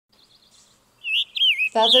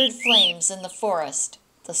Feathered Flames in the Forest,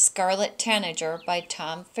 The Scarlet Tanager by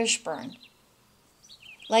Tom Fishburn.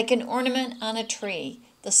 Like an ornament on a tree,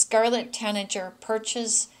 the scarlet tanager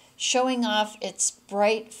perches, showing off its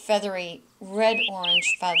bright, feathery,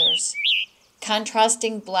 red-orange feathers.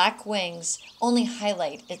 Contrasting black wings only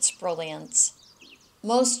highlight its brilliance.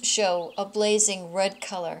 Most show a blazing red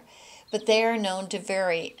color, but they are known to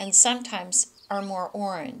vary and sometimes are more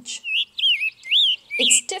orange.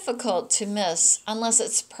 It's difficult to miss unless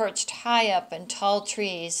it's perched high up in tall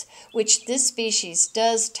trees, which this species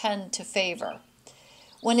does tend to favor.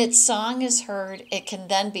 When its song is heard, it can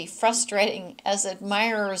then be frustrating as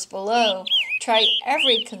admirers below try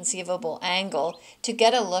every conceivable angle to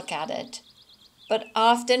get a look at it. But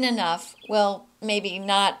often enough, well, maybe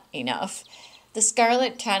not enough, the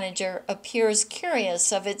scarlet tanager appears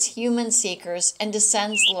curious of its human seekers and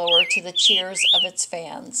descends lower to the cheers of its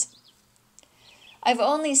fans. I've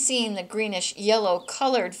only seen the greenish-yellow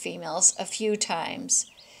colored females a few times,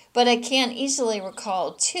 but I can easily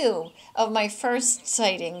recall two of my first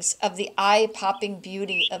sightings of the eye-popping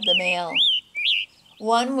beauty of the male.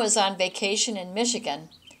 One was on vacation in Michigan.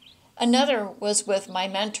 Another was with my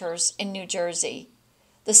mentors in New Jersey.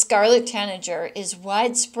 The scarlet tanager is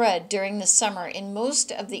widespread during the summer in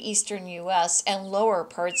most of the eastern U.S. and lower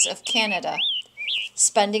parts of Canada.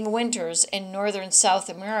 Spending winters in northern South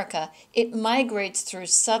America, it migrates through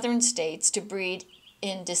southern states to breed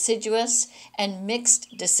in deciduous and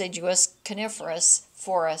mixed deciduous-coniferous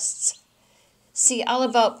forests. See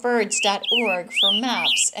allaboutbirds.org for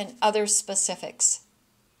maps and other specifics.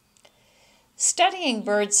 Studying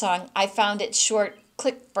birdsong, I found its short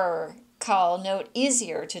click-burr call note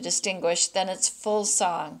easier to distinguish than its full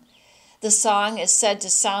song. The song is said to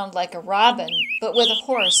sound like a robin, but with a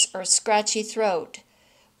hoarse or scratchy throat.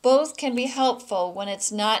 Both can be helpful when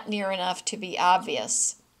it's not near enough to be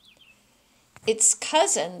obvious. Its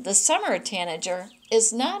cousin, the summer tanager,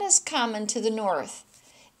 is not as common to the north.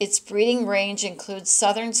 Its breeding range includes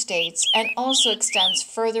southern states and also extends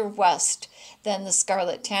further west than the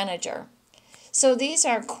scarlet tanager. So these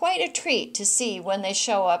are quite a treat to see when they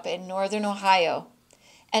show up in northern Ohio.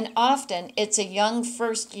 And often it's a young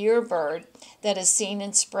first-year bird that is seen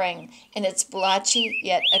in spring in its blotchy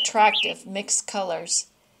yet attractive mixed colors.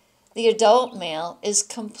 The adult male is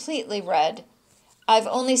completely red. I've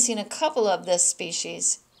only seen a couple of this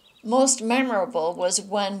species. Most memorable was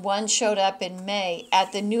when one showed up in May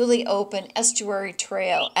at the newly opened estuary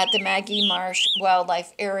trail at the Maggie Marsh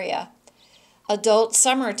Wildlife Area. Adult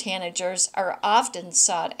summer tanagers are often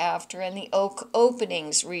sought after in the oak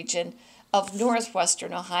openings region of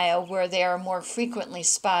northwestern Ohio, where they are more frequently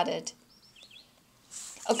spotted.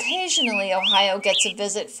 Occasionally, Ohio gets a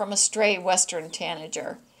visit from a stray western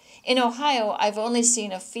tanager. In Ohio, I've only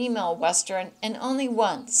seen a female western and only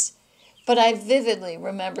once, but I vividly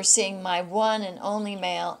remember seeing my one and only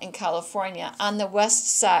male in California on the west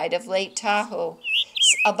side of Lake Tahoe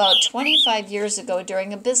about 25 years ago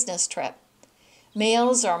during a business trip.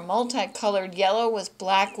 Males are multicolored yellow with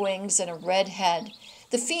black wings and a red head.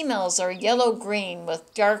 The females are yellow-green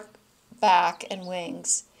with dark back and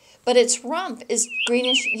wings, but its rump is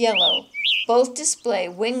greenish-yellow. Both display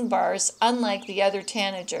wing bars unlike the other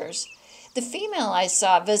tanagers. The female I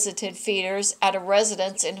saw visited feeders at a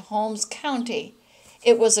residence in Holmes County.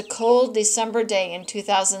 It was a cold December day in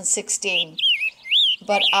 2016,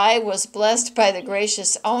 but I was blessed by the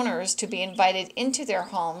gracious owners to be invited into their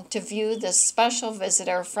home to view this special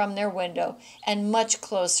visitor from their window and much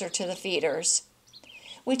closer to the feeders.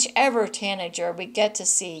 Whichever tanager we get to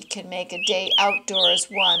see can make a day outdoors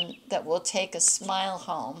one that will take a smile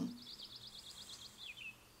home.